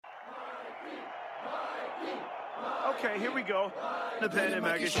Okay, here we go. The Planet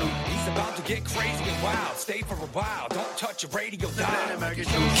Mikey Show. He's about to get crazy and wild. Stay for a while. Don't touch your radio The dial. Planet Mikey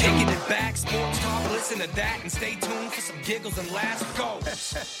Show. Kicking it back, sports talk. Listen to that and stay tuned for some giggles and laughs. Go.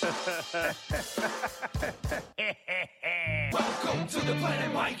 Welcome to the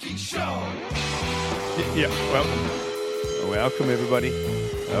Planet Mikey Show. Yeah, welcome everybody.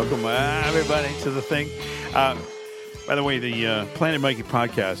 Welcome everybody to the thing. By the way, the Planet Mikey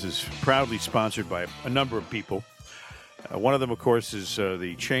podcast is proudly sponsored by a number of people. One of them, of course, is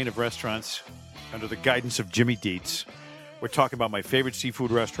the chain of restaurants under the guidance of Jimmy Dietz. We're talking about my favorite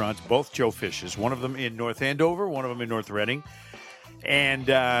seafood restaurants, both Joe Fish's, one of them in North Andover, one of them in North Reading. And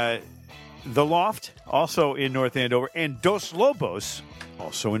The Loft, also in North Andover, and Dos Lobos,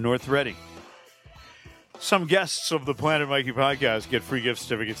 also in North Reading. Some guests of the Planet Mikey podcast get free gift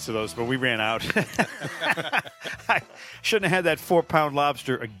certificates to those, but we ran out. I shouldn't have had that 4-pound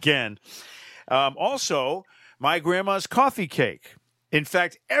lobster again. Also, my grandma's coffee cake. In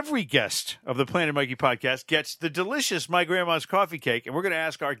fact, every guest of the Planet Mikey podcast gets the delicious My Grandma's coffee cake, and we're going to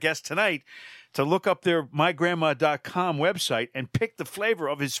ask our guest tonight to look up their mygrandma.com website and pick the flavor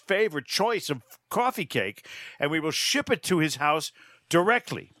of his favorite choice of coffee cake, and we will ship it to his house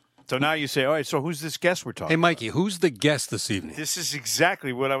directly. So now you say, all right, so who's this guest we're talking Hey, about? Mikey, who's the guest this evening? This is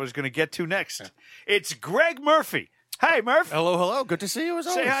exactly what I was going to get to next. It's Greg Murphy. Hi, Murph. Hello. Good to see you as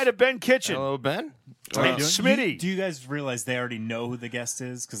always. Say hi to Ben Kitchen. Hello, Ben. And Smitty. Do you guys realize they already know who the guest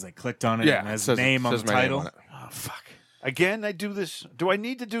is because they clicked on it Yeah, and has it says- name on says the my name title? on it. Oh, fuck. Again, I do this. Do I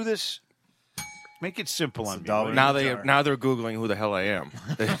need to do this? Make it simple on me. $1 will you? Now they're Googling who the hell I am.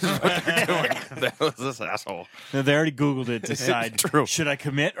 This is what they're doing. The hell is this asshole? No, they already Googled it to decide, True. should I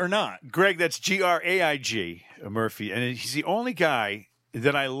commit or not? Greg, that's Graig Murphy. And he's the only guy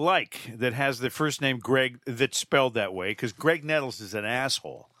that I like that has the first name Greg that's spelled that way because Greg Nettles is an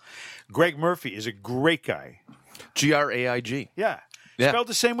asshole. Greg Murphy is a great guy. Graig. Yeah. Yeah. Spelled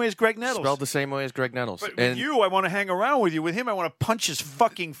the same way as Greg Nettles. Spelled the same way as Greg Nettles. But with you, I want to hang around with you. With him, I want to punch his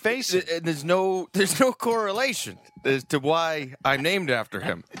fucking face in. And there's no correlation as to why I'm named after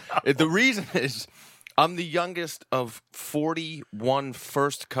him. The reason is I'm the youngest of 41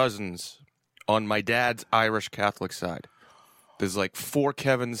 first cousins on my dad's Irish Catholic side. There's like 4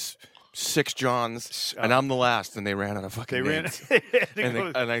 Kevins, 6 Johns, and I'm the last, and they ran out of fucking They ran. names.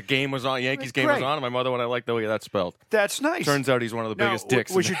 And the game was on, Yankees game was Great. on, and my mother went, I like the way that's spelled. That's nice. Turns out he's one of the Now, biggest dicks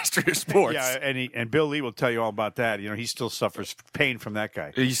in was the your- history of sports. Yeah, and Bill Lee will tell you all about that. You know, he still suffers pain from that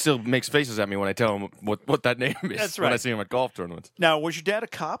guy. He still makes faces at me when I tell him what that name is. That's When I right. see him at golf tournaments. Now, was your dad a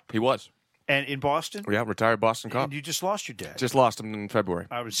cop? He was. And in Boston? Yeah, retired Boston cop. And you just lost your dad. Just lost him in February.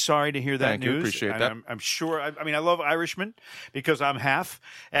 I was sorry to hear that Thank you. news. Appreciate and that. I'm sure. I mean, I love Irishmen because I'm half,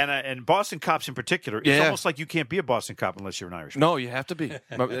 and Boston cops in particular. It's Yeah. almost like you can't be a Boston cop unless you're an Irishman. No, you have to be.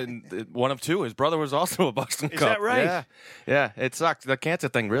 And one of 2. His brother was also a Boston cop. Is that right? Yeah. Yeah, it sucks. The cancer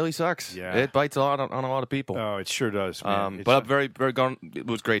thing really sucks. Yeah. It bites on a lot of people. Oh, it sure does. Man. It's But I'm very, very gone. It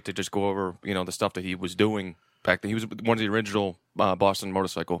was great to just go over, the stuff that he was doing back then. He was one of the original Boston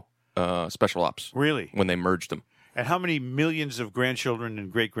motorcycle special ops. Really? When they merged them. And how many millions of grandchildren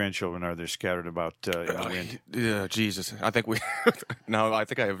and great grandchildren are there scattered about in the wind? Yeah, Jesus. I think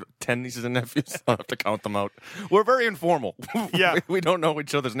I have 10 nieces and nephews. I'll have to count them out. We're very informal. Yeah. we don't know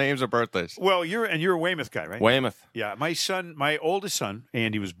each other's names or birthdays. Well, you're a Weymouth guy, right? Weymouth. Yeah, my oldest son,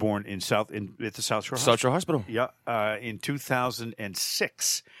 Andy, was born at the South Shore South Shore Hospital. Yeah, in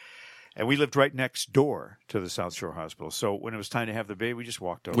 2006. And we lived right next door to the South Shore Hospital. So when it was time to have the baby, we just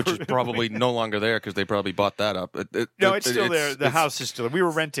walked over. Which is probably no longer there because they probably bought that up. No, it's still there. The house is still there. We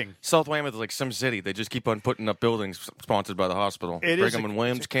were renting. South Weymouth is like Sim City. They just keep on putting up buildings sponsored by the hospital. It is Brigham and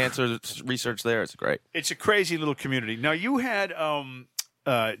Williams Cancer Research there. It's great. It's a crazy little community. Now, you had,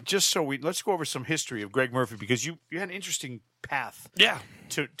 let's go over some history of Greg Murphy because you had an interesting path Yeah.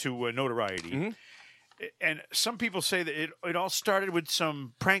 to notoriety. Mm-hmm. And some people say that it all started with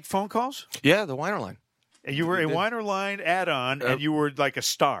some prank phone calls. Yeah, the Weiner line. And you were a Weiner Line add-on, and you were like a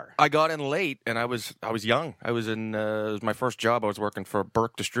star. I got in late, and I was young. I was in it was my first job. I was working for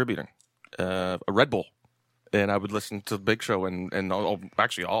Burke Distributing, a Red Bull, and I would listen to Big Show and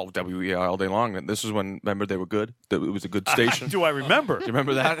actually all WEI all day long. And this is when remember they were good. That it was a good station. Do I remember? Do you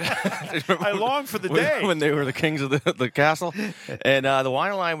remember that? I long for the day. when they were the kings of the castle. And the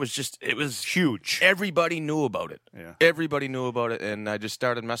Weiner line was it was Huge. Everybody knew about it. Yeah. Everybody knew about it, and I just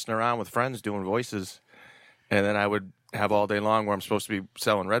started messing around with friends doing voices. And then I would have all day long where I'm supposed to be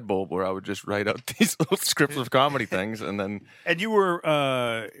selling Red Bull, where I would just write out these little scripts of comedy things, and then And you were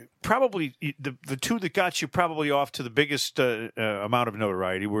probably the two that got you probably off to the biggest amount of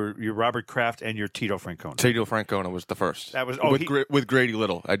notoriety were your Robert Kraft and your Tito Francona. Tito Francona was the first. That was with Grady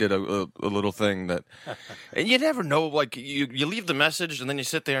Little. I did a little thing that, and you never know. Like you leave the message, and then you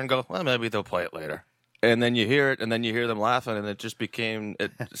sit there and go, well, maybe they'll play it later. And then you hear it, and then you hear them laughing, and it just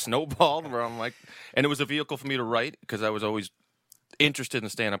it snowballed. Where I'm like, and it was a vehicle for me to write because I was always interested in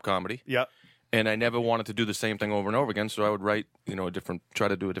stand-up comedy. Yeah. And I never wanted to do the same thing over and over again, so I would write, try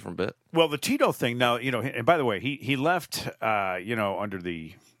to do a different bit. Well, the Tito thing now, and by the way, he left, under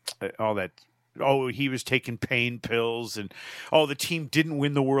the all that. Oh, he was taking pain pills, and the team didn't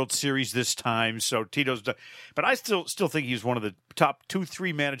win the World Series this time, so Tito's done. But I still think he's one of the top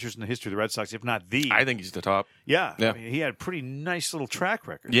 2-3 managers in the history of the Red Sox, if not the. I think he's the top. Yeah. Yeah. I mean, he had a pretty nice little track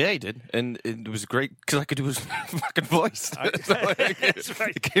record. Yeah, he did, and it was great because I could do his fucking voice. So That's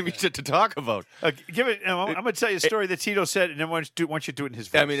right. It gave me shit to talk about. Give it. I'm going to tell you a story that Tito said, and then I want you to do it in his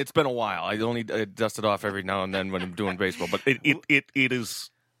voice. I mean, it's been a while. I only dust it off every now and then when I'm doing baseball, but it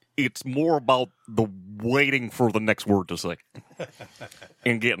is. It's more about the waiting for the next word to say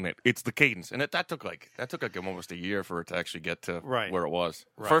and getting it. It's the cadence, and that took like almost a year for it to actually get to where it was.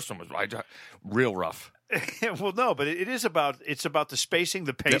 Right. First one was real rough. Well, no, but it's about the spacing,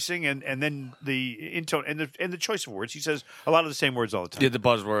 the pacing, and then the intone and the choice of words. He says a lot of the same words all the time. Yeah, the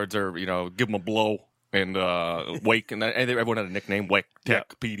buzzwords are give them a blow and wake, and everyone had a nickname: Wake,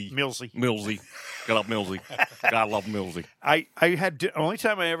 Tech, Petey, Millsy. Gotta love Millsy. Gotta love Millsy. I had the only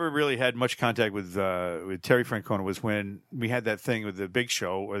time I ever really had much contact with Terry Francona was when we had that thing with the big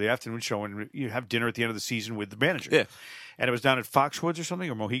show or the afternoon show, and you have dinner at the end of the season with the manager. Yeah. And it was down at Foxwoods or something,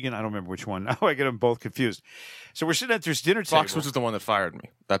 or Mohegan. I don't remember which one. Now I get them both confused. So we're sitting at this dinner table. Foxwoods is the one that fired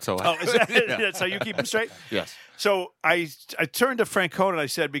me. That's how. Oh, is that, that's how you keep them straight? Yes. So I turned to Francona and I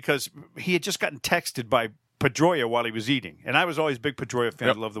said, because he had just gotten texted by Pedroia while he was eating, and I was always a big Pedroia fan.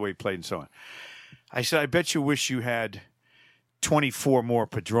 Yep. I loved the way he played and so on. I said, I bet you wish you had 24 more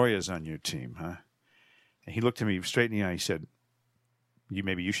Pedroias on your team, huh? And he looked at me straight in the eye. He said,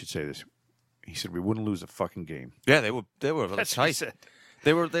 maybe you should say this. He said, we wouldn't lose a fucking game. Yeah, they were That's what he tight. said.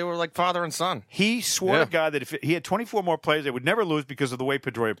 They were like father and son. He swore to God that if he had 24 more players, they would never lose because of the way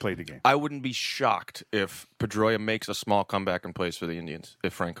Pedroia played the game. I wouldn't be shocked if Pedroia makes a small comeback and plays for the Indians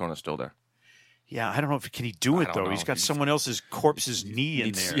if Francona's still there. Yeah, I don't know can he do it, I don't though. know. He's got someone else's corpse's knee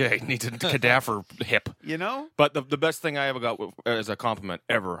in there. Yeah, he needs a cadaver hip. You know? But the best thing I ever got as a compliment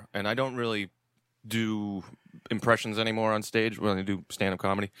ever, and I don't really do impressions anymore on stage when I do stand-up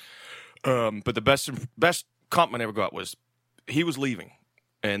comedy, but the best compliment I ever got was he was leaving,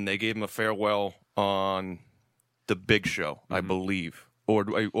 and they gave him a farewell on the Big Show, I believe.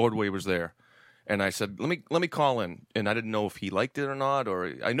 Ordway was there. And I said, let me call in. And I didn't know if he liked it or not,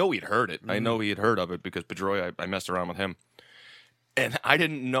 or I know he'd heard it. I know he had heard of it because Pedroia, I messed around with him. And I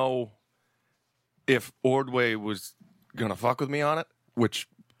didn't know if Ordway was going to fuck with me on it, which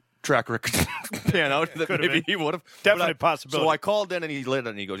track record pan out that Could've maybe been. he would have. Definite possibility. So I called in and he lit it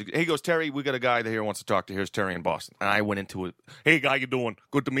and he goes, Terry, we got a guy that here wants to talk to. Here's Terry in Boston. And I went into it. Hey, how you doing?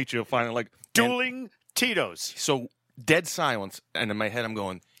 Good to meet you. Finally, Dueling Titos. So dead silence. And in my head, I'm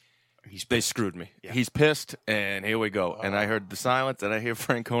going, they screwed me. Yeah. He's pissed, and here we go. And I heard the silence, and I hear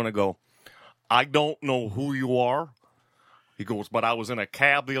Francona go, I don't know who you are. He goes, but I was in a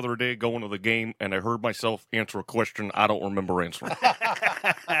cab the other day going to the game, and I heard myself answer a question I don't remember answering.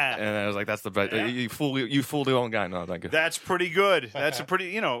 And I was like, that's the best. Yeah. You fool the own guy. No, thank you. That's pretty good. That's a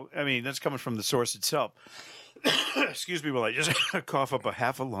pretty, that's coming from the source itself. Excuse me while I just cough up a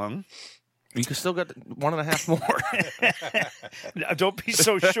half a lung. You can still get 1.5 more. Don't be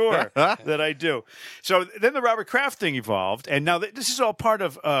so sure that I do. So then the Robert Kraft thing evolved, and now this is all part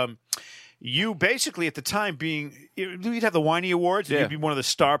of you basically at the time you'd have the Whiny Awards, and you'd be one of the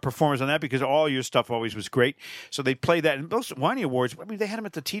star performers on that because all your stuff always was great. So they played that, and those Whiny Awards, I mean, they had them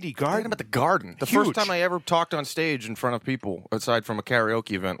at the TD Garden. They had them at the Garden. The Huge. first time I ever talked on stage in front of people, aside from a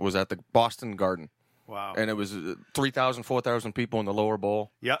karaoke event, was at the Boston Garden. Wow. And it was 3,000, 4,000 people in the lower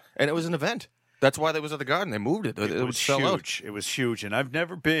bowl. Yeah. And it was an event. That's why they was at the Garden. They moved it. It would sell huge. out. It was huge. And I've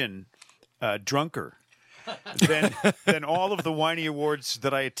never been drunker than all of the Whiny Awards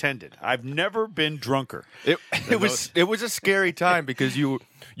that I attended. I've never been drunker. It was a scary time because you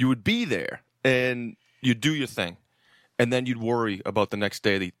would be there and you'd do your thing. And then you'd worry about the next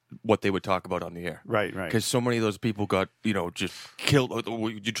day what they would talk about on the air. Right. Because so many of those people got, just killed.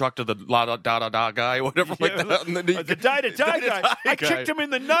 You talked to the la-da-da-da-da guy or whatever like that. And then The die-to-die guy. I kicked him in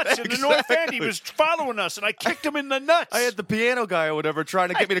the nuts in the North End. He was following us, and I kicked him in the nuts. I had the piano guy or whatever trying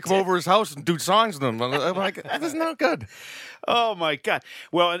to get me to come over his house and do songs with him. I'm like, this is not good. Oh, my God.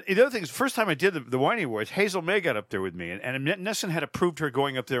 Well, and the other thing is, the first time I did the Whiny Awards, Hazel May got up there with me, and Nesson had approved her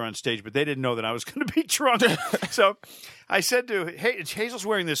going up there on stage, but they didn't know that I was going to be drunk. So I said to hey, Hazel's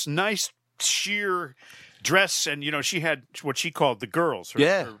wearing this nice sheer dress, and, she had what she called the girls.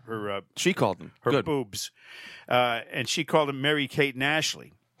 Her She called them. her Good. boobs. And she called them Mary Kate and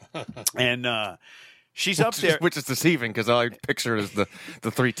Ashley. And she's up there. Which is deceiving because all I picture is the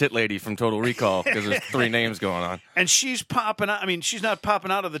three tit lady from Total Recall because there's three names going on. And she's popping out. I mean, she's not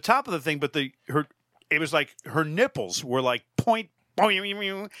popping out of the top of the thing, but it was like her nipples were like point. I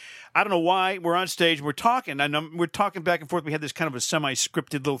don't know why. We're on stage, we're talking, and we're talking back and forth. We had this kind of a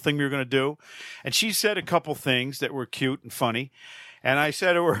semi-scripted little thing we were going to do. And she said a couple things that were cute and funny. And I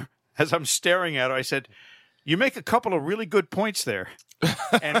said to her, as I'm staring at her, I said, "You make a couple of really good points there."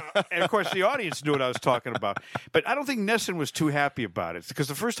 and of course, the audience knew what I was talking about. But I don't think Nesson was too happy about it because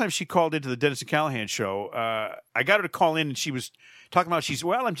the first time she called into the Dennis and Callahan show, I got her to call in, and she was talking about,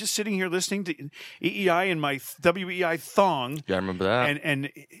 I'm just sitting here listening to EEI in my WEI thong. Yeah, I remember that. And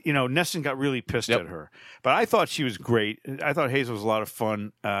Nesson got really pissed at her. But I thought she was great. I thought Hazel was a lot of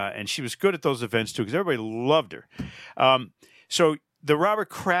fun, and she was good at those events, too, because everybody loved her. So the Robert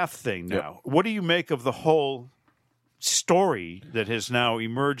Kraft thing now, what do you make of the whole story that has now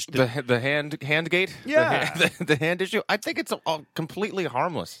emerged? The hand gate? Yeah. The hand issue? I think it's all completely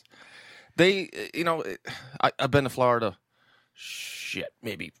harmless. They, I've been to Florida,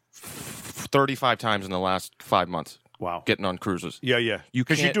 maybe 35 times in the last 5 months. Wow. Getting on cruises. Yeah.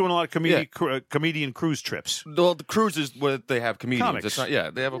 Because you're doing a lot of comedian cruise trips. Well, the cruises where they have comedians. Comics. It's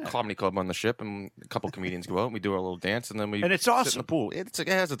not, they have a comedy club on the ship, and a couple comedians go out, and we do our little dance, and then we And it's sit awesome. in the pool. It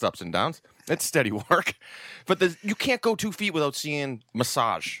has its ups and downs. It's steady work. But you can't go 2 feet without seeing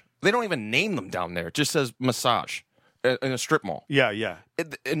massage. They don't even name them down there. It just says massage in a strip mall. Yeah.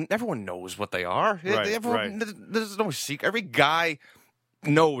 And everyone knows what they are. Right. There's no secret. Every guy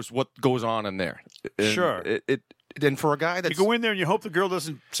knows what goes on in there. And Sure. And for a guy that's... You go in there and you hope the girl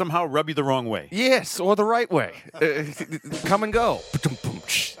doesn't somehow rub you the wrong way. Yes, or the right way. Come and go.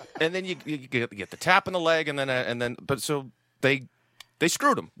 And then you get the tap in the leg, and then but so they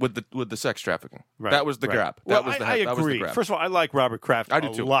screwed him with the sex trafficking. Right, That was the right. grab. Well, That was the I that was the agree. grab. First of all, I like Robert Kraft I do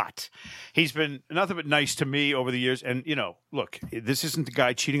a too. lot. He's been nothing but nice to me over the years. And, look, this isn't the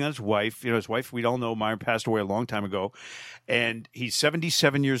guy cheating on his wife. His wife, we all know, Myron passed away a long time ago. And he's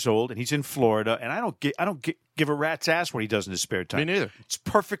 77 years old, and he's in Florida. And I don't give a rat's ass what he does in his spare time. Me neither. It's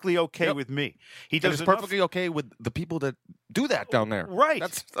perfectly okay with me. He And does it's enough- perfectly okay with the people that do that down there. Right.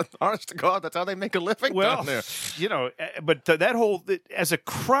 That's honest to God. That's how they make a living Well, down there. but that whole as a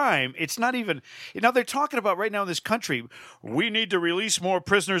crime, it's not even. They're talking about right now in this country, we need to release more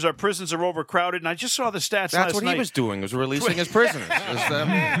prisoners. Our prisons are overcrowded, and I just saw the stats. That's last what night. he was doing. Was releasing his prisoners.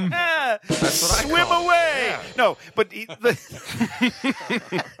 That's what I Swim call it. away. Yeah. No, but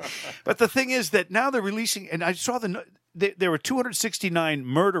but the thing is that now they're releasing, and I saw there were 269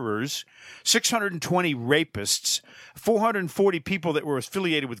 murderers, 620 rapists, 440 people that were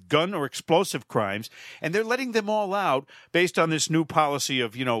affiliated with gun or explosive crimes, and they're letting them all out based on this new policy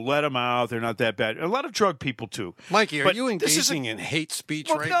of, let them out, they're not that bad. A lot of drug people, too. Mikey, are But you this is engaging in hate speech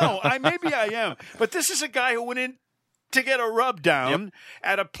Well, right now? no, maybe I am. But this is a guy who went in to get a rub down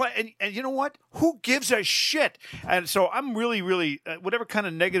at a play. And you know what? Who gives a shit? And so I'm really, really, whatever kind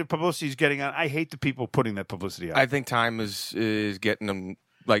of negative publicity he's getting on, I hate the people putting that publicity out. I think time is getting him,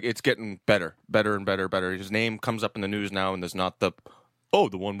 it's getting better and better. His name comes up in the news now, and there's not the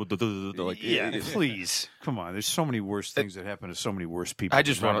one with the please. Come on. There's so many worse things that happen to so many worse people.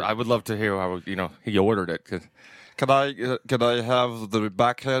 I would love to hear how, he ordered it. Can I have the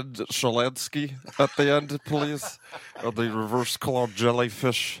backhand Shalansky at the end, please? Or the reverse claw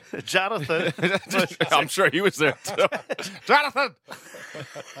jellyfish? Jonathan. I'm sure he was there too. Jonathan!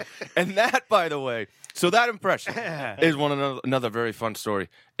 And that, by the way, so that impression is another very fun story,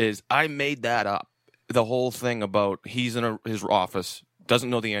 is I made that up. The whole thing about he's in his office, doesn't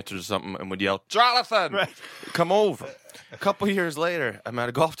know the answer to something, and would yell, Jonathan, come over. A couple years later, I'm at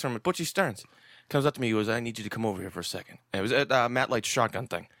a golf tournament, Butchie Stearns comes up to me, he goes, I need you to come over here for a second. And it was at Matt Light's shotgun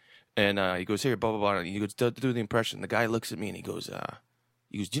thing. And he goes, here, blah, blah, blah. And he goes, do the impression. The guy looks at me and he goes, do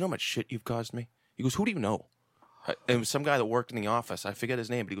you know how much shit you've caused me? He goes, who do you know? And it was some guy that worked in the office. I forget his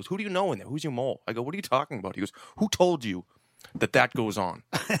name, but he goes, who do you know in there? Who's your mole? I go, what are you talking about? He goes, who told you that goes on.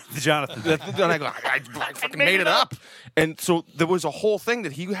 Jonathan. Then I go, I fucking made it up. And so there was a whole thing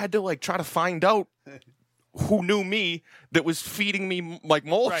that he had to like try to find out who knew me that was feeding me like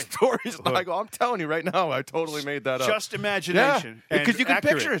mole stories. And I go, I'm telling you right now, I totally made that up. Just imagination. Yeah, because you can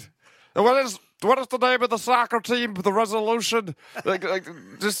picture it. What is the name of the soccer team? The resolution? like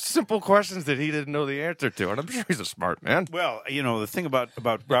just simple questions that he didn't know the answer to. And I'm sure he's a smart man. Well, the thing about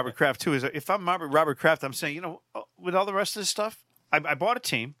Robert Kraft, too, is if I'm Robert Kraft, I'm saying, with all the rest of this stuff, I bought a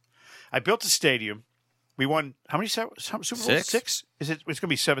team. I built a stadium. We won how many Super Bowls? 6? It's going to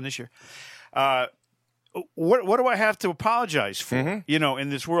be 7 this year. What do I have to apologize for, in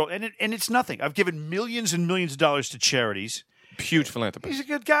this world? And it's nothing. I've given millions and millions of dollars to charities. Huge philanthropist. He's a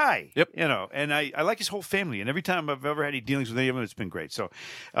good guy. Yep. And I like his whole family. And every time I've ever had any dealings with any of them, it's been great. So,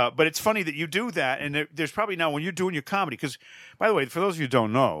 but it's funny that you do that. And there's probably now when you're doing your comedy, because, by the way, for those of you who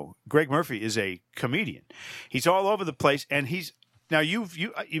don't know, Greg Murphy is a comedian. He's all over the place. And now you've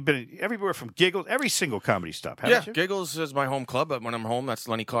been everywhere from Giggles, every single comedy stop, haven't you? Giggles is my home club. When I'm home, that's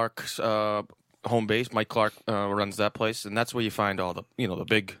Lenny Clark's home base. Mike Clark runs that place. And that's where you find all the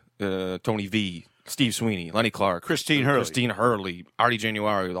big Tony V, Steve Sweeney, Lenny Clark, Christine Hurley, Artie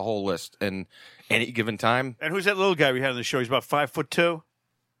January, the whole list. And any given time. And who's that little guy we had on the show? He's about 5'2".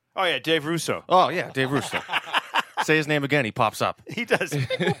 Oh yeah, Dave Russo. Oh yeah, Dave Russo. Say his name again, he pops up. He does.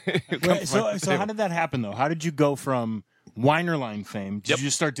 Wait, so how did that happen though? How did you go from Weinerline fame? Did you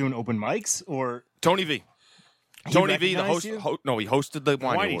just start doing open mics or Tony V? Tony V, the host. You? He hosted the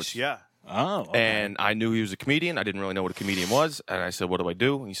Wine Awards. Yeah. Oh, okay. And I knew he was a comedian. I didn't really know what a comedian was. And I said, what do I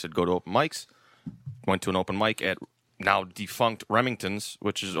do? And he said, go to open mics. Went to an open mic at now defunct Remington's,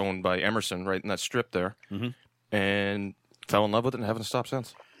 which is owned by Emerson, right in that strip there. Mm-hmm. And fell in love with it and haven't stopped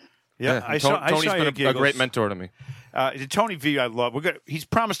since. Yeah, Tony's been a great mentor to me. Tony V, I love. He's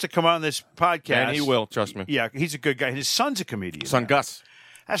promised to come on this podcast. And he will, trust me. Yeah, he's a good guy. His son's a comedian. Son Gus.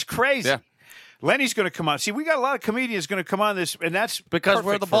 That's crazy. Yeah. Lenny's going to come on. See, we got a lot of comedians going to come on this, and that's because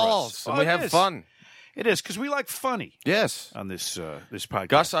we're the balls and we have fun. It is because we like funny. Yes, on this podcast.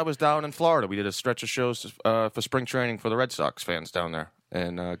 Gus, I was down in Florida. We did a stretch of shows for spring training for the Red Sox fans down there,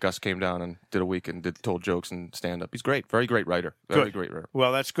 and Gus came down and did a week and told jokes and stand up. He's great, very great writer, very great writer.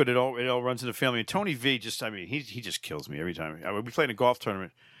 Well, that's good. It all runs in the family. And Tony V, he just kills me every time. We played in a golf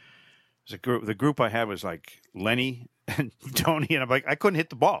tournament. The group I had was like Lenny and Tony, and I'm like, I couldn't hit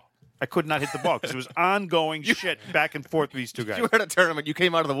the ball. I could not hit the ball because it was ongoing shit back and forth with these two guys. You were at a tournament. You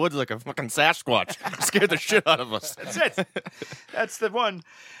came out of the woods like a fucking Sasquatch. You scared the shit out of us. That's it. That's the one.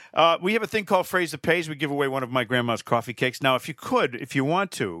 We have a thing called Phrase That Pays. We give away one of my grandma's coffee cakes. Now, if you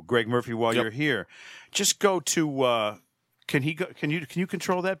want to, Greg Murphy, while you're here, just go to. Can you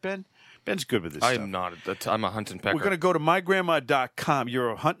control that, Ben? Ben's good with this stuff. I'm not. I'm a hunt and pecker. We're going to go to mygrandma.com.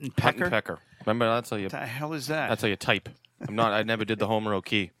 You're a hunt and pecker? Hunt and pecker. Remember, that's how you. What the hell is that? That's how you type. I'm not. I never did the Homero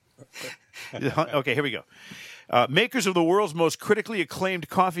key. Okay, here we go. Makers of the world's most critically acclaimed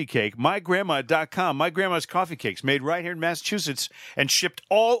coffee cake, mygrandma.com. My Grandma's Coffee Cakes, made right here in Massachusetts and shipped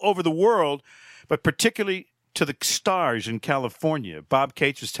all over the world, but particularly to the stars in California. Bob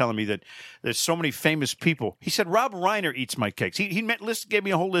Cates was telling me that there's so many famous people. He said Rob Reiner eats my cakes. He gave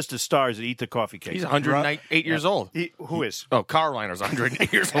me a whole list of stars that eat the coffee cakes. He's 108 years old. Who is? Oh, Carl Reiner's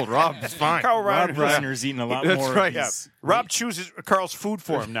 108 years old. Rob is fine. Rob Reiner's eating a lot more. That's right. Yeah. Rob chooses Carl's food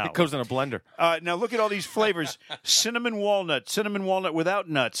for him now. It goes in a blender. Now look at all these flavors. cinnamon walnut without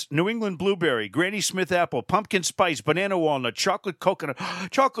nuts, New England blueberry, Granny Smith apple, pumpkin spice, banana walnut, chocolate coconut,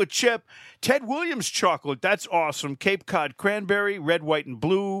 chocolate chip, Ted Williams chocolate. That's awesome. Cape Cod cranberry, red, white, and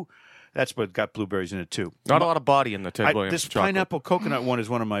blue. That's what got blueberries in it, too. Not a lot of body in the Ted Williams This chocolate. pineapple coconut one is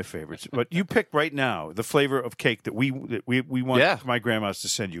one of my favorites. But you pick right now the flavor of cake that we want my grandma's to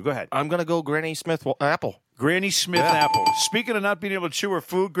send you. Go ahead. I'm going to go Granny Smith apple. Granny Smith apple. Speaking of not being able to chew her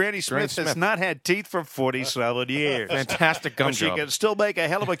food, Granny Smith has not had teeth for 40 solid years. Fantastic gum But she job. can still make a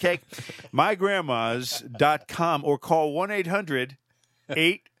hell of a cake. MyGrandmas.com or call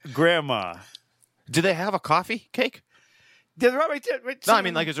 1-800-8-GRANDMA. Do they have a coffee cake? They're right there. Right, No, I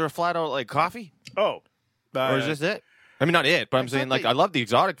mean, like, is there a flat out, like, coffee? or Or is this it? I mean, not it, but I'm saying, like, I love the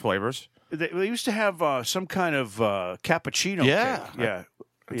exotic flavors. They used to have some kind of cappuccino Yeah. cake. Yeah.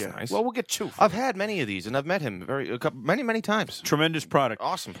 That's yeah. nice. Well, we'll get two. I've had many of these, and I've met him many times. Tremendous product.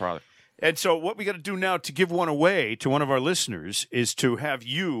 Awesome product. And so what we got to do now to give one away to one of our listeners is to have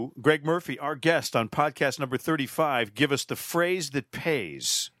you, Greg Murphy, our guest on podcast number 35, give us the phrase that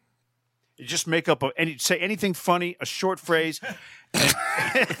pays. You just make up say anything funny, a short phrase.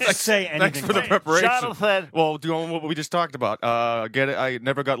 Say anything. Thanks for the preparation. Jonathan. Well, doing what we just talked about. Get it? I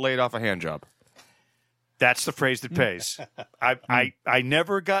never got laid off a hand job. That's the phrase that pays. I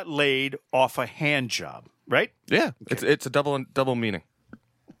never got laid off a hand job. right? Yeah, it's a double meaning.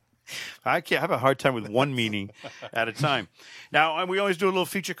 I have a hard time with one meaning at a time. Now, we always do a little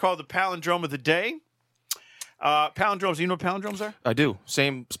feature called the Palindrome of the Day. Palindromes, you know what palindromes are? I do.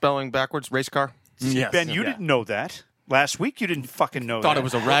 Same spelling backwards, race car. Yes. Ben, you didn't know that. Last week, you didn't fucking know that. Thought it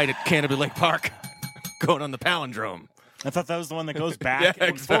was a ride at Canterbury Lake Park. Going on the palindrome. I thought that was the one that goes back Yeah,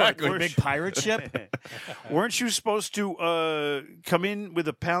 and forth. exactly. The big pirate ship. Weren't you supposed to come in with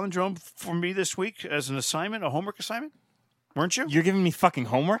a palindrome for me this week as an assignment, a homework assignment? Weren't you? You're giving me fucking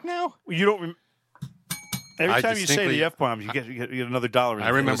homework now? You don't. Every I time you say distinctly- the F-bombs, you get another $1. in I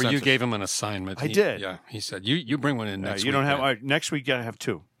it. remember you sense. gave him an assignment. I did. Yeah, he said, you bring one in next You week. don't have. Ben." All right, next week, you got to have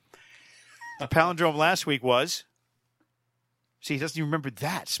 2. The palindrome last week was. See, he doesn't even remember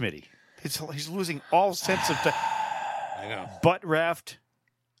that, Smitty. He's losing all sense of I know. butt raft,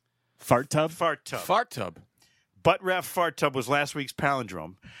 Fart tub? fart tub. Fart tub. Butt raft, fart tub was last week's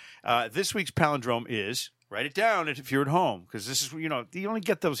palindrome. This week's palindrome is, write it down if you're at home, because this is, you only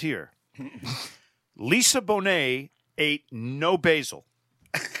get those here. Lisa Bonet ate no basil.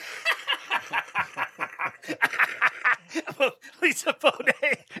 Lisa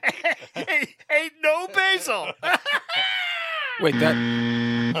Bonet ate no basil. Wait, that.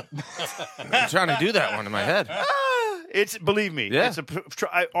 I'm trying to do that one in my head. It's, believe me, Yeah.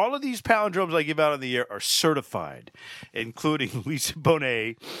 all of these palindromes I give out on the air are certified, including Lisa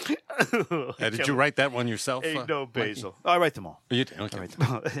Bonet. Did you write that one yourself? Ate no Mikey? basil. I write them all. You did.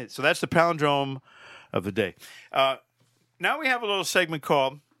 Okay. So that's the palindrome of the day. Now we have a little segment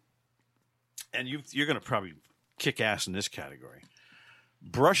called, and you're going to probably kick ass in this category,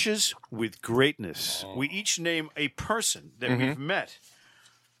 Brushes with Greatness. We each name a person that we've met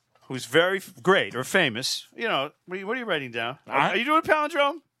who's very great or famous. What are you writing down? Are you doing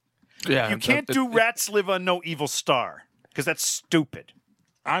palindrome? Yeah, You can't do Rats Live on No Evil Star because that's stupid.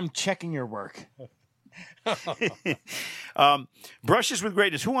 I'm checking your work. Brushes with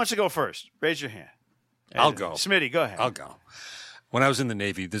Greatness. Who wants to go first? Raise your hand. I'll go. Smitty, go ahead. I'll go. When I was in the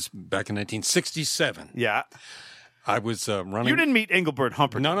Navy, back in 1967, Yeah. I was running. You didn't meet Engelbert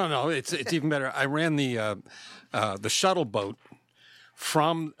Humperdinck. No. It's even better. I ran the shuttle boat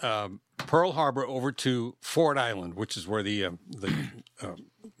from Pearl Harbor over to Ford Island, which is where the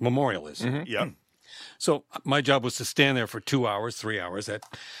memorial is. Yeah. So my job was to stand there for 2 hours, 3 hours at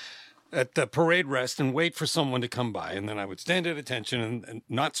the parade rest and wait for someone to come by. And then I would stand at attention and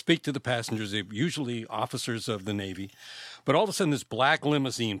not speak to the passengers. They're usually officers of the Navy. But all of a sudden, this black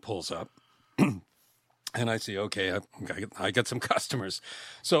limousine pulls up. And I see, okay, I got some customers.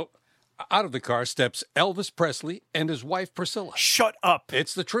 So out of the car steps Elvis Presley and his wife, Priscilla. Shut up.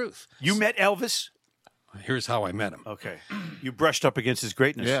 It's the truth. You met Elvis? Here's how I met him. Okay. You brushed up against his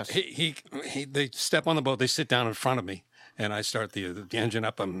greatness. Yes. They step on the boat. They sit down in front of me, and I start the engine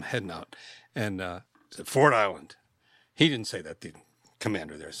up. I'm heading out, and said Ford Island. He didn't say that. The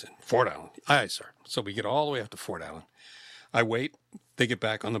commander there said Ford Island. Aye, sir. So we get all the way up to Ford Island. I wait. They get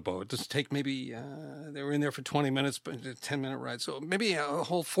back on the boat. It does take maybe they were in there for 20 minutes, but a 10-minute ride. So maybe a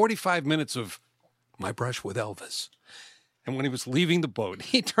whole 45 minutes of my brush with Elvis. And when he was leaving the boat,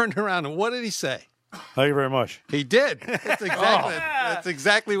 he turned around and what did he say? Thank you very much. He did. That's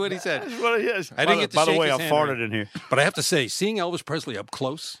exactly what he said. That's what it is. I didn't get to By the shake way, his I hand, farted right? in here. But I have to say, seeing Elvis Presley up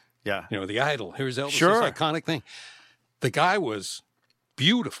close, Yeah. the idol, here's Elvis, Sure. this iconic thing. The guy was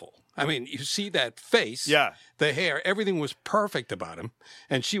beautiful. I mean, you see that face, Yeah. the hair, everything was perfect about him.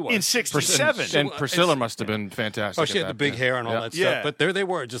 And she was. In 67. And Priscilla must have been fantastic. Oh, she at had the that, big yeah. hair and all Yeah. that Yeah. stuff. But there they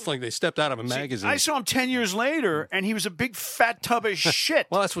were, just like they stepped out of a magazine. I saw him 10 years later, and he was a big fat tub of shit.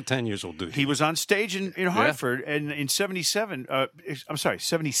 Well, that's what 10 years will do. He was on stage in Hartford, and in 77,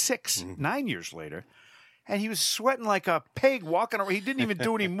 76, 9 years later, and he was sweating like a pig walking around. He didn't even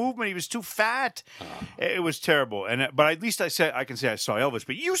do any movement. He was too fat. It was terrible. But at least I can say I saw Elvis.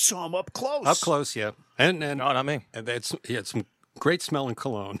 But you saw him up close. Up close, yeah. And No, not me. he had some great smelling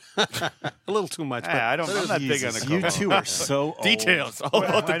cologne. A little too much. But I'm not big on the You cologne. two are so old. Details. All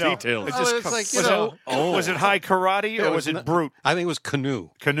about the I know. details. It just it's like, was it high karate or was it brute? I think it was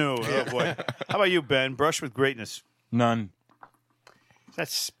canoe. Canoe. Oh, boy. How about you, Ben? Brush with greatness. None.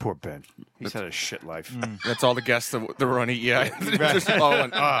 That's poor Ben. He's had a shit life. That's all the guests that were on EEI. Just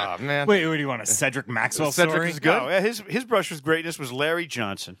following. Ah, man. Wait, what do you want? A Cedric Maxwell Cedric story? is good. No, his brush with greatness was Larry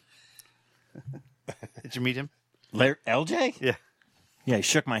Johnson. Did you meet him? LJ? Yeah. Yeah, he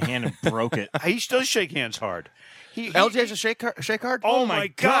shook my hand and broke it. He does shake hands hard. LJ's a shake card? Oh, my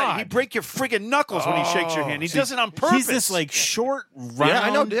God. He'd break your friggin' knuckles when he shakes your hand. He does it on purpose. He's this like short, round. Yeah, I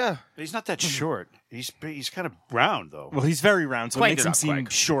know. Yeah. He's not that short. He's kind of round, though. Well, he's very round, so it Clank makes it him up, seem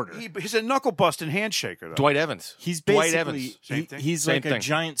Clank. shorter. He's a knuckle busting handshaker, though. Dwight Evans. He's Dwight basically Evans. Same thing? he's Same like a thing.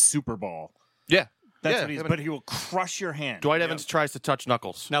 giant Super Ball. Yeah. That's Yeah, what he is. Kevin- But he will crush your hand. Dwight Evans tries to touch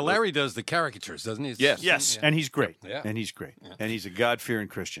Knuckles. Now Larry does the caricatures, doesn't he? Yes. Yes, Yeah. and he's great. Yeah. And he's great. And he's a God-fearing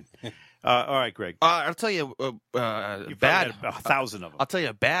Christian. All right, Greg. I'll tell you You've bad. had 1,000 of them. I'll tell you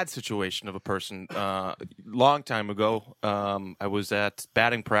a bad situation of a person. Long time ago, I was at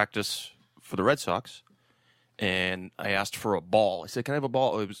batting practice for the Red Sox, and I asked for a ball. I said, "Can I have a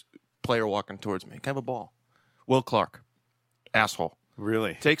ball?" It was a player walking towards me. "Can I have a ball?" Will Clark, asshole,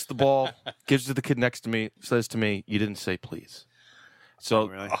 Really? takes the ball, gives it to the kid next to me, says to me, "You didn't say please." So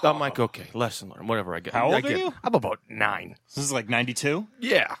really? I'm like, okay, lesson learned. Whatever I get. How old I are get- you? I'm about 9. This is like 92?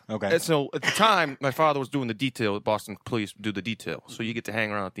 Yeah. Okay. And so at the time, my father was doing the detail. Boston Police do the detail, so you get to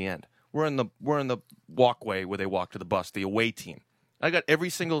hang around at the end. We're in the walkway where they walk to the bus, the away team. I got every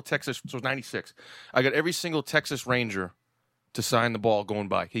single Texas. So it was 96. I got every single Texas Ranger to sign the ball going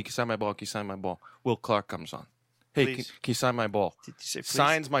by. Hey, can you sign my ball? Can you sign my ball? Will Clark comes on. Hey, can Please. you sign my ball? Did you say please?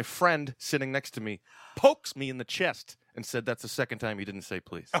 Signs my friend sitting next to me, pokes me in the chest, and said, "That's the second time you didn't say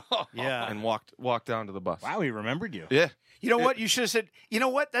please," Yeah. and walked down to the bus. Wow, he remembered you. Yeah. You know what? You should have said, you know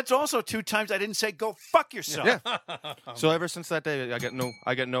what? That's also 2 times I didn't say go fuck yourself. Yeah. So ever since that day, I get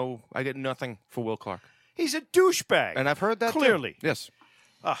nothing for Will Clark, He's a douchebag. and I've heard that too. Clearly. Yes,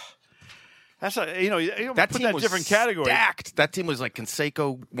 That's a, you that put team that was different category. stacked. That team was like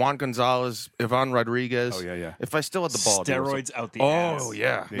Canseco, Juan Gonzalez, Ivan Rodriguez. Oh, yeah. If I still had the ball, Steroids out the Oh ass.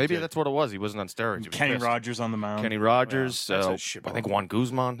 yeah, They maybe did. that's what it was. He wasn't on steroids. He was Kenny pissed. Rogers on the mound. Kenny Rogers. That's a I shitball. think Juan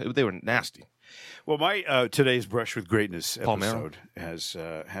Guzman. They were nasty. Well, my today's Brush with Greatness Palmeiro.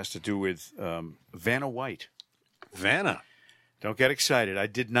 episode has to do with Vanna White. Vanna. Don't get excited. I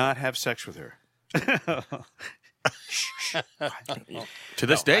did not have sex with her. To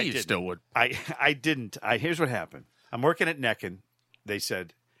this I day, you didn't. still would. I didn't. Here's what happened. I'm working at Neckin. They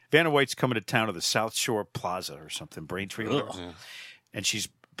said, Vanna White's coming to town to the South Shore Plaza or something, Braintree. Whatever. And she's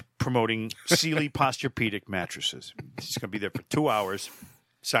promoting Sealy Posturepedic mattresses. She's going to be there for 2 hours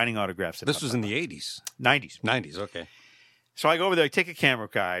signing autographs. This was in the 80s. 90s. 90s, okay. So I go over there, I take a camera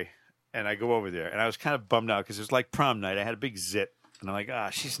guy, and I go over there. And I was kind of bummed out because it was like prom night. I had a big zit. And I'm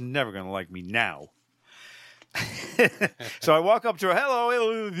like, she's never going to like me now. So I walk up to her.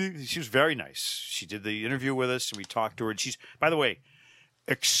 Hello. She was very nice. She did the interview with us, and we talked to her. And she's, by the way,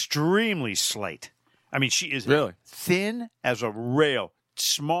 extremely slight. I mean, she is Really? thin as a rail,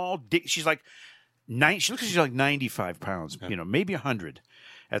 small. She's like she looks like she's like 95 pounds. Maybe 100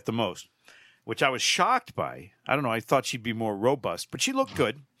 at the most, which I was shocked by. I don't know. I thought she'd be more robust, but she looked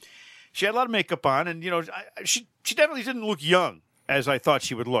good. She had a lot of makeup on, and she definitely didn't look young as I thought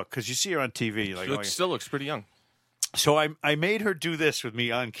she would look, because you see her on TV. You're like, Still looks pretty young. So I made her do this with me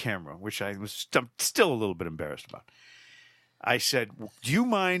on camera, which I was still a little bit embarrassed about. I said, "Do you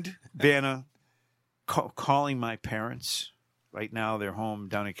mind, Vanna, calling my parents? Right now, they're home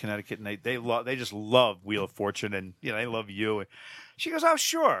down in Connecticut, and they just love Wheel of Fortune, and they love you." She goes, "Oh,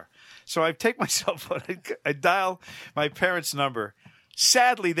 sure." So I take my cell phone, I dial my parents' number.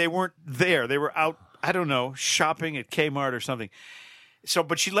 Sadly, they weren't there. They were out, I don't know, shopping at Kmart or something. So,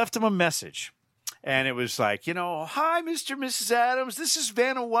 but she left them a message. And it was like, "Hi, Mr. and Mrs. Adams. This is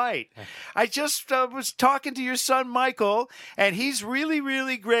Vanna White. I just was talking to your son, Michael, and he's really,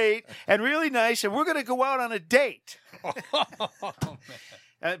 really great and really nice, and we're going to go out on a date."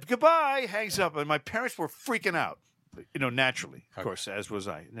 Goodbye. Hangs up. And my parents were freaking out, naturally, of course, as was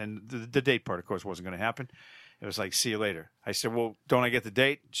I. And the date part, of course, wasn't going to happen. It was like, "See you later." I said, "Well, don't I get the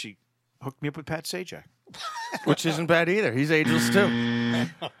date?" She hooked me up with Pat Sajak. Which isn't bad either. He's ageless too.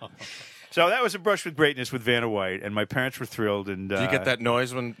 So that was a brush with greatness with Vanna White, and my parents were thrilled. And Do you get that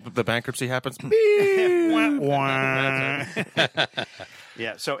noise when the bankruptcy happens? Wah, wah.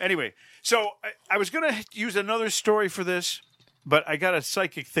 Yeah. So anyway, I was going to use another story for this, but I got a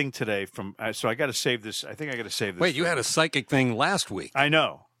psychic thing today so I got to save this. I think I got to save this. Wait, you had a psychic thing last week. I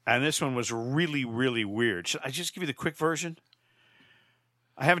know, and this one was really, really weird. Should I just give you the quick version?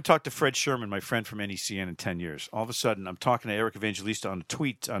 I haven't talked to Fred Sherman, my friend from NECN, in 10 years. All of a sudden, I'm talking to Eric Evangelista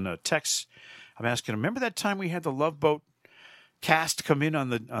on a text. I'm asking him, remember that time we had the Love Boat cast come in on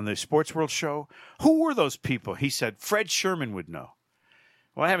the Sports World show? Who were those people? He said, Fred Sherman would know.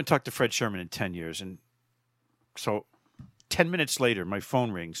 Well, I haven't talked to Fred Sherman in 10 years. And so 10 minutes later, my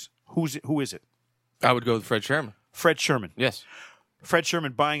phone rings. Who is it? I would go with Fred Sherman. Fred Sherman. Yes. Fred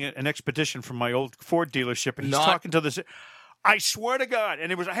Sherman buying an Expedition from my old Ford dealership, and he's Not- talking to this. I swear to God,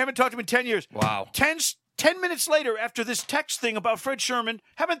 and I haven't talked to him in 10 years. Wow. 10 10 minutes later, after this text thing about Fred Sherman,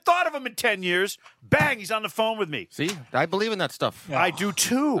 haven't thought of him in 10 years, bang, he's on the phone with me. See, I believe in that stuff. I do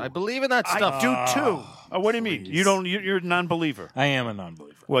too. I believe in that I stuff. do too. What do you mean? You're a non-believer. I am a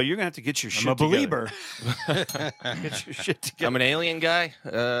non-believer. Well, you're gonna have to get your shit I'm a believer. together. Get your shit together. I'm an alien guy.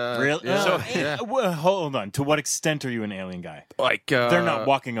 Really? Yeah. Well, hold on. To what extent are you an alien guy? Like They're not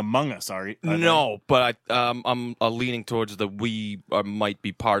walking among us, are they? No, but I'm leaning towards the we might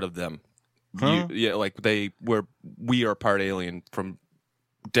be part of them. Huh? Like we are part alien from,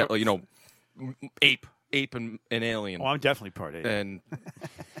 ape and alien, Oh, I'm definitely part ape. and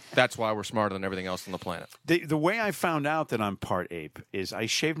that's why we're smarter than everything else on the planet. The way I found out that I'm part ape is I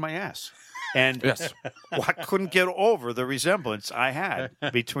shaved my ass. And Yes. I couldn't get over the resemblance I had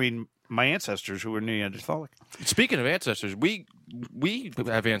between my ancestors who were Neanderthalic. Speaking of ancestors, we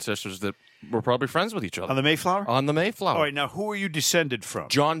have ancestors that were probably friends with each other On the Mayflower? on the Mayflower. All right, now who are you descended from?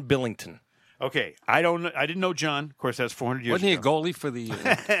 John Billington, Okay, I didn't know John. Of course, that's 400 years Wasn't he a ago. goalie for the?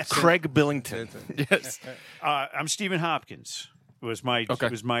 Craig Billington. Yes. I'm Stephen Hopkins. Was my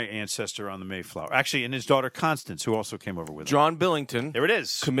ancestor on the Mayflower. Actually, and his daughter Constance, who also came over with him. John Billington There it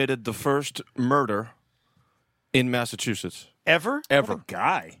is. committed the first murder in Massachusetts Ever? ever.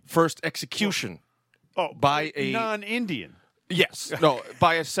 Guy. First execution. Oh, by a- non-Indian. Yes. No,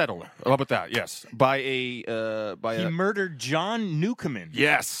 by a settler. How about that? Yes. By a He murdered John Newcomen.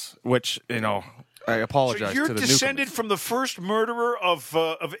 yes, which, I So apologize you're to the descended Newcomers. from the first murderer of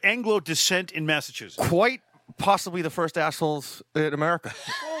Anglo descent in Massachusetts. Quite possibly the first assholes in America.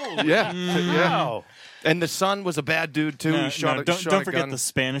 Yeah. Yeah. Wow. And the son was a bad dude too. No, He shot don't a forget gun. the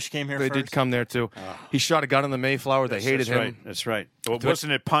Spanish came here They first. did come there too. He shot a gun in the Mayflower. They hated That's him. right. That's right. Well,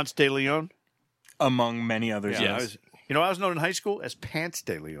 wasn't it Ponce de Leon? Among many others. I yes. was, I was known in high school as Pants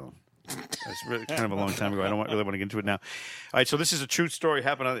de Leon. That's really kind of a long time ago. I don't really want to get into it now. All right, so this is a true story.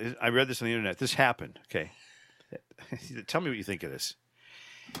 Happened. I read this on the internet. This happened. Okay. Tell me what you think of this.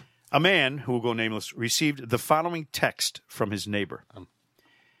 A man, who will go nameless, received the following text from his neighbor.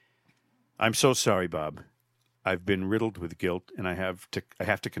 I'm so sorry, Bob. I've been riddled with guilt, and I have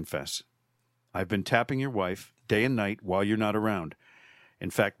to confess. I've been tapping your wife day and night while you're not around. In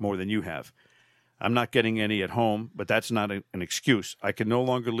fact, more than you have. I'm not getting any at home, but that's not an excuse. I can no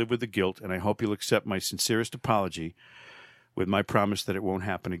longer live with the guilt, and I hope you'll accept my sincerest apology with my promise that it won't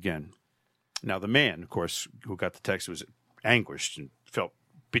happen again. Now, the man, of course, who got the text was anguished and felt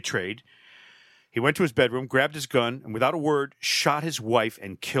betrayed. He went to his bedroom, grabbed his gun, and without a word, shot his wife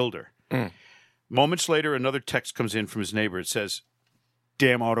and killed her. Moments later, another text comes in from his neighbor. It says,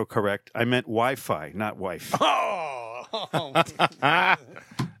 "Damn autocorrect. I meant Wi-Fi, not wife." I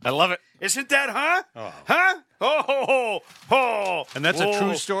love it. Isn't that, huh? Huh? Oh. And that's a true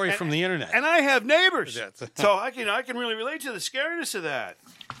Whoa. story from the internet. And I have neighbors. That's- So I can really relate to the scariness of that.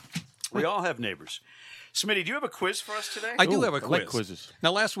 We all have neighbors. Smitty, do you have a quiz for us today? I do Ooh, have a I quiz. like quizzes.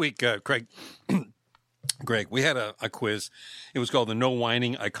 Now, last week, Greg, we had a quiz. It was called the No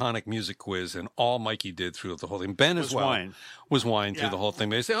Whining Iconic Music Quiz, and all Mikey did through the whole thing. Ben as well was whining through the whole thing.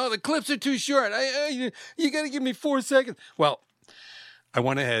 They say, "Oh, the clips are too short. You got to give me 4 seconds." Well, I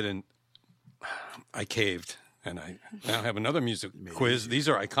went ahead and I caved, and I now have another music quiz. These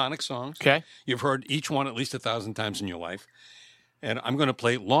are iconic songs. Okay. You've heard each one at least 1,000 times in your life. And I'm going to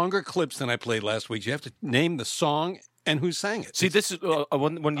play longer clips than I played last week. You have to name the song and who sang it. See, this is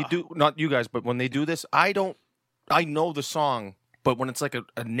when you do, not you guys, but when they do this, I know the song, but when it's like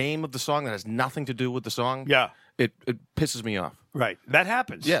a name of the song that has nothing to do with the song, Yeah. it pisses me off. Right. That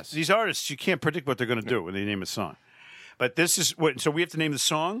happens. Yes. These artists, you can't predict what they're going to do when they name a song. But this is what. So we have to name the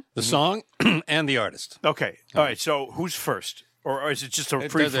song? The song and the artist. Okay. All right. So who's first? Or is it just a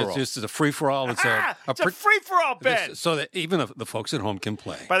free for all? It's just a free for all. It's It's a free for all, Ben. so that even the folks at home can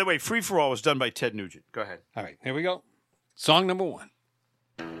play. By the way, free for all was done by Ted Nugent. Go ahead. All right, here we go. Song number 1.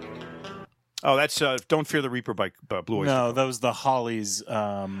 Oh, that's "Don't Fear the Reaper" by Blue Oyster No, Cult. that was the Hollies.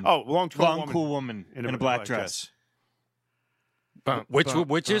 Long Cool Woman in a black dress.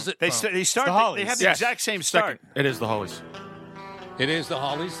 Which is it? They start. They Hollies. have the Yes. exact same start. It is the Hollies. It is the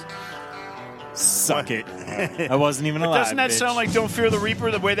Hollies. Suck it. I wasn't even alive. Doesn't that bitch. sound like "Don't Fear the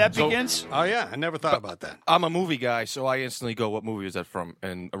Reaper" the way that begins? Oh yeah, I never thought about that. I'm a movie guy, so I instantly go, "What movie is that from?"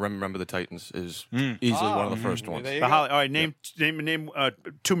 And Remember the Titans is easily one of the first ones. There you The go. Holly. All right, name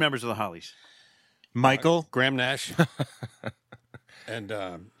 2 members of the Hollies. Michael. Graham Nash and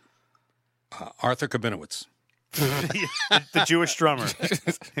Arthur Kabinowitz. The Jewish drummer.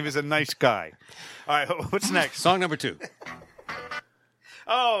 He was a nice guy. All right, what's next? Song number 2.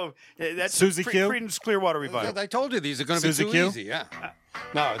 Oh, that's Suzy Q? Creedence Clearwater Revival. I told you these are going to be Suzy too Q? easy. Yeah.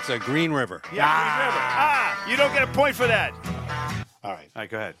 No, it's a Green River. Yeah, Green River. You don't get a point for that. All right. All right,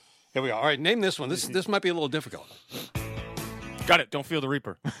 go ahead. Here we go. All right, name this one. This might be a little difficult. Got it. Don't feel the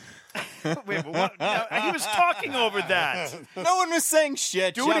Reaper. Wait, but what? No, he was talking over that. No one was saying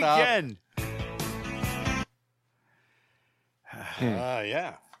shit. Do it again.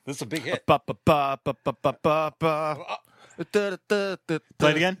 Yeah. This is a big hit. Play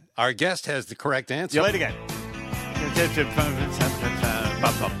Play it again. Our guest has the correct answer. Play it again.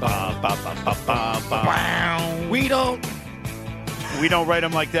 We don't. We don't write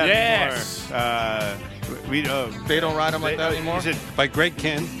them like that Yes. anymore. They don't ride them like that anymore. Is it By Greg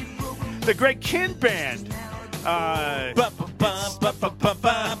Kinn. the Greg Kinn Band? It's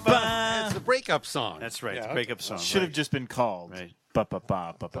the breakup song. That's right. Yeah, It's a okay. breakup song. Should have just been called. Right. I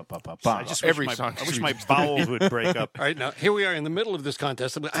I just Every wish song I wish should my be- bowels would break up. All right, now here we are in the middle of this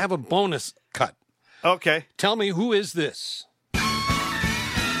contest. I have a bonus cut. Okay. Tell me, who is this?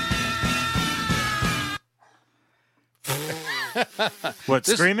 What,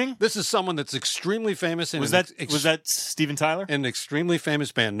 This- screaming? This is someone that's extremely famous. In Was an that Steven Tyler? an extremely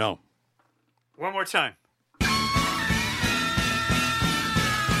famous band? No. One more time.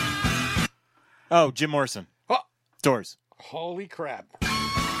 Oh, Jim Morrison. Oh, Doors. holy crap!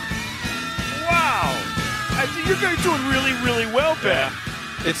 Wow. You're doing really, really well, Ben.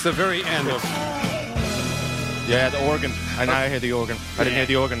 It's the very end of. Yeah, the organ. I know I hear the organ. I didn't hear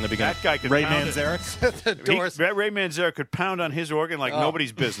the organ in the beginning. That guy could Ray pound it. Manzarek. the Doors. Ray Manzarek could pound on his organ like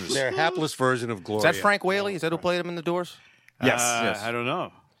nobody's business. Their hapless version of Is Gloria. that Frank Whaley? Is that who played him in the Doors? Yes. Yes. I don't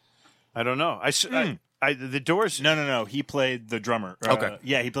know. The Doors. No. He played the drummer. Okay.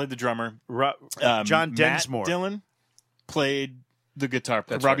 Yeah, he played the drummer. John Matt Densmore. Dillon played the guitar.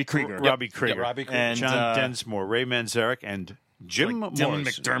 That's Robbie right. Krieger. Robbie Krieger. Robbie Krieger. And John Densmore. Ray Manzarek and Jim Dylan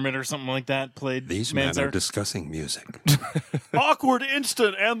Morrison. McDermott or something like that played These men are Manzarek. discussing music. Awkward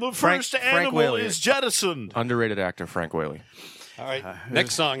instant, and the Frank first animal Whaley. is jettisoned. Underrated actor Frank Whaley. All right,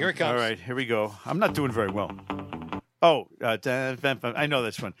 next song. Here it comes. All right, here we go. I'm not doing very well. Oh, I know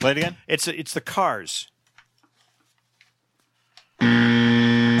this one. Play it again. It's the Cars.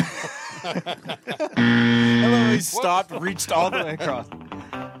 Hello, he stopped, reached all the way across.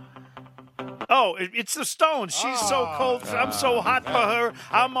 Oh, it's the Stones. She's so cold. I'm so hot for her.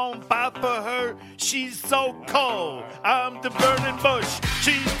 I'm on fire for her. She's so cold. I'm the burning bush.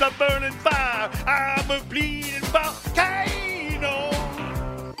 She's the burning fire. I'm a bleeding volcano.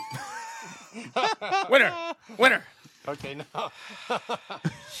 Winner. Okay, now,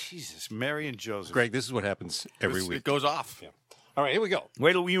 Jesus, Mary and Joseph. Greg, this is what happens every week. It goes off. All right, here we go.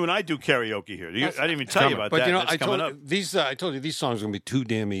 Wait till you and I do karaoke here. I didn't even tell you about But that. you know, That's I coming told up. these. I told you these songs are going to be too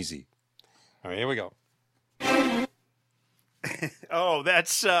damn easy. All right, here we go. Oh,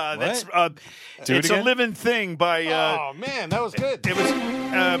 that's Do it it's a again? living thing by Oh man, that was good. it was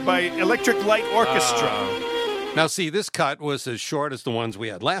by Electric Light Orchestra. Now, see, this cut was as short as the ones we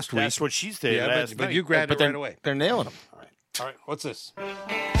had last week. That's what she said yeah, last but night. you grabbed it right away. They're nailing them. All right, what's this?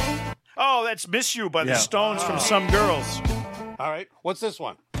 Oh, that's "Miss You" by the Yeah. Stones from Some Girls. All right, what's this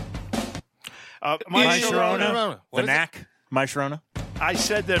one? My My Sharona. Sharona. What The is Knack. My Sharona. I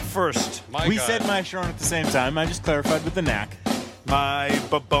said that first. My We God. said My Sharona at the same time. I just clarified with the Knack. My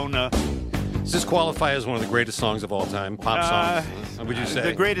Babona. Does this qualify as one of the greatest songs of all time? Pop songs? What would you say?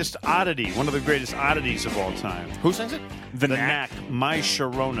 The greatest oddity, one of the greatest oddities of all time. Who sings it? The The Knack. Knack, My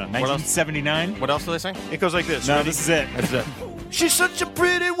Sharona. 1979. What else do they sing? It goes like this. No, Ready? this is it. That's it. She's such a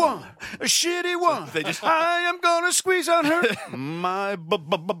pretty one, a shitty one. I am gonna squeeze on her. My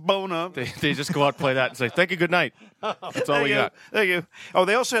Babona. They just go out and play that and say, thank you, good night. That's all Thank we you. got. Thank you. Oh,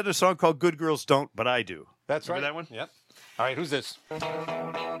 they also had a song called "Good Girls Don't, But I Do." That's right. Remember that one? Yep. All right, who's this?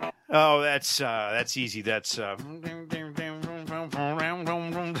 Oh, that's easy. That's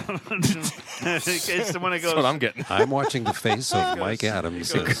it's the one that That's what I'm goes. getting. I'm watching the face of Mike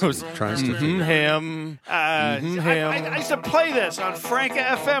Adams as he tries to figure Him. I used to play this on Frank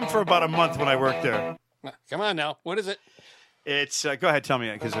FM for about a month when I worked there. Come on now. What is it? It's go ahead, tell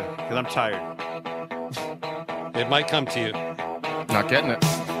me because I'm tired. It might come to you. Not getting it.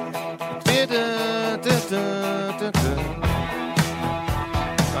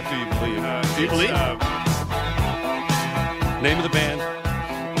 Not do you believe? Do you believe? Name of the band.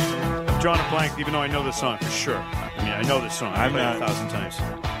 Drawing a blank, even though I know this song for sure. I mean, I know this song. I've played it 1,000 times.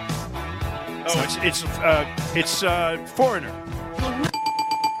 Oh, it's Foreigner.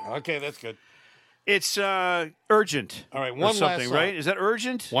 Okay, that's good. It's Urgent. All right, or one last something, song. right? Is that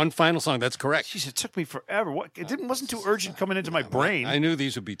Urgent? One final song. That's correct. Jeez, it took me forever. What? Wasn't too urgent coming into my brain. I knew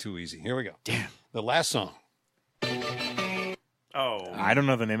these would be too easy. Here we go. Damn. The last song. Oh, I don't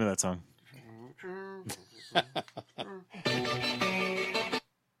know the name of that song.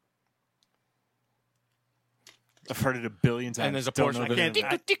 I've heard it a billion times. And there's a Don't portion know of the it.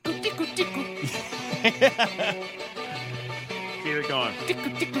 name. Keep it going.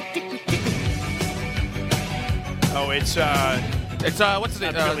 Oh, it's what's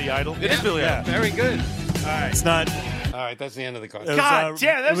the name? Billy Idol. It is Billy Idol. Very good. All right. It's not. All right, that's the end of the card. It was, God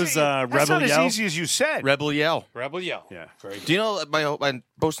damn, it was that's Rebel not Yell. as easy as you said. Rebel Yell. Rebel Yell. Yeah. Very good. Do you know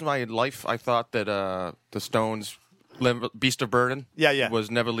most of my life I thought that the Stones' Beast of Burden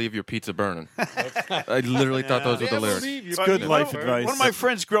was Never Leave Your Pizza Burning. I literally thought those were the lyrics. It's good life advice. One of my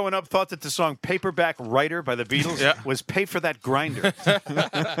friends growing up thought that the song Paperback Writer by the Beatles was Pay for That Grinder.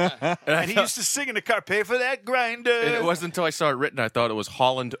 And he used to sing in the car, Pay for that grinder. And it wasn't until I saw it written I thought it was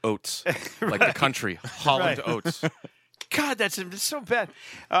Holland Oates. Like the country. Holland Oates. God, that's so bad.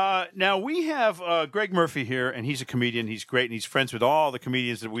 Now, we have Greg Murphy here, and he's a comedian. He's great, and he's friends with all the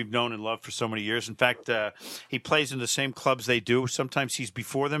comedians that we've known and loved for so many years. In fact, he plays in the same clubs they do. Sometimes he's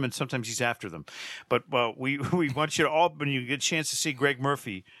before them, and sometimes he's after them. But we want you to all, when you get a chance to see Greg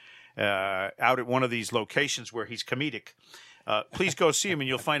Murphy out at one of these locations where he's comedic, please go see him, and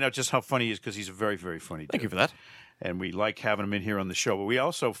you'll find out just how funny he is, because he's a very, very funny dude. Thank you for that. And we like having him in here on the show. But we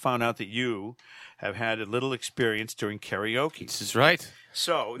also found out that you have had a little experience during karaoke. This is right.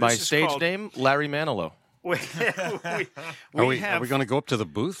 So My this is stage called, name, Larry Manilow. we Are we have. going to go up to the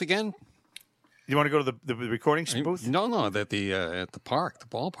booth again? You want to go to the recording booth? No, at the park, the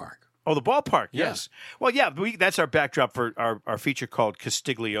ballpark. Oh, the ballpark. Yeah. Yes. Well, yeah. That's our backdrop for our feature called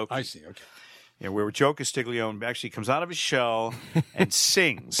Castiglioke. I see. Okay. Yeah, where Joe Castiglione actually comes out of his shell and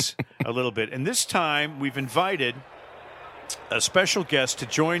sings a little bit. And this time we've invited a special guest to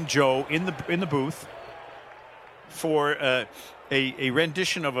join Joe in the booth for a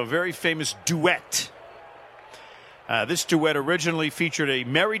rendition of a very famous duet. This duet originally featured a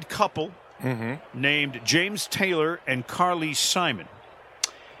married couple named James Taylor and Carly Simon.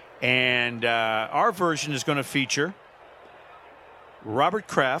 And our version is going to feature Robert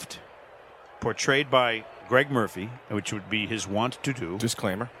Kraft, portrayed by Greg Murphy, which would be his wont to do.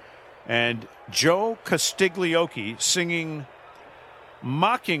 Disclaimer. And Joe Castiglioke singing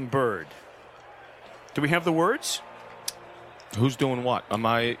Mockingbird. Do we have the words? Who's doing what? Am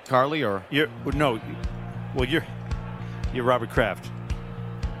I Carly or? You're Robert Kraft.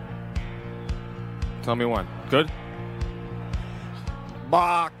 Tell me one. Good?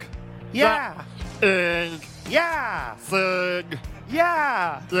 Bach. Yeah. Ing. Yeah. Sig.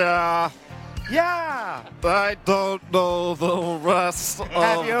 Yeah. Yeah. Yeah. I don't know the rest of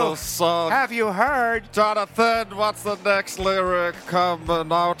the song. Have you heard? Jonathan, what's the next lyric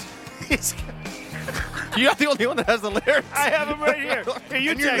coming out? You're the only one that has the lyrics. I have them right here. Here,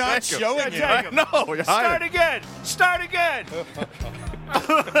 you And take you're not them. showing Yeah, it. take I 'em. know. Start again. Start again.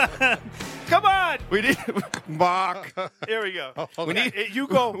 Come on. We need Bach. Here we go. We need. You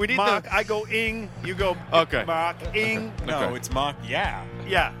go. We need mock. the- I go ing. You go. Okay. Mock ing. No, Okay. it's mock. Yeah.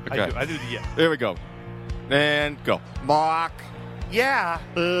 Yeah. Okay. I do the yeah. Here we go. And go. Bach. Yeah.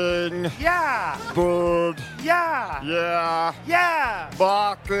 Ing. Yeah. Bird. Yeah. Yeah. Yeah.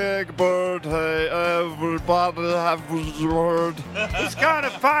 Mockingbird, hey, everybody have heard. He's gonna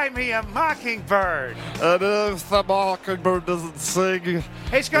find me a mockingbird. And if the mockingbird doesn't sing,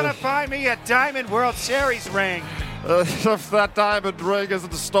 He's gonna find me a Diamond World Series ring. if that diamond ring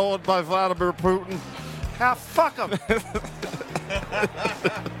isn't stolen by Vladimir Putin, Now fuck him.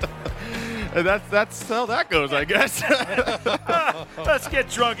 and that's how that goes, I guess. Let's get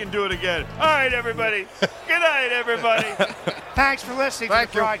drunk and do it again. All right, everybody. Good night, everybody. Thanks for listening Thank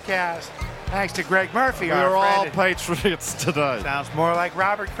to the you. broadcast. Thanks to Greg Murphy, We're our all friend. patriots today. Sounds more like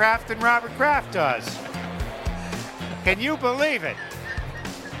Robert Kraft than Robert Kraft does. Can you believe it?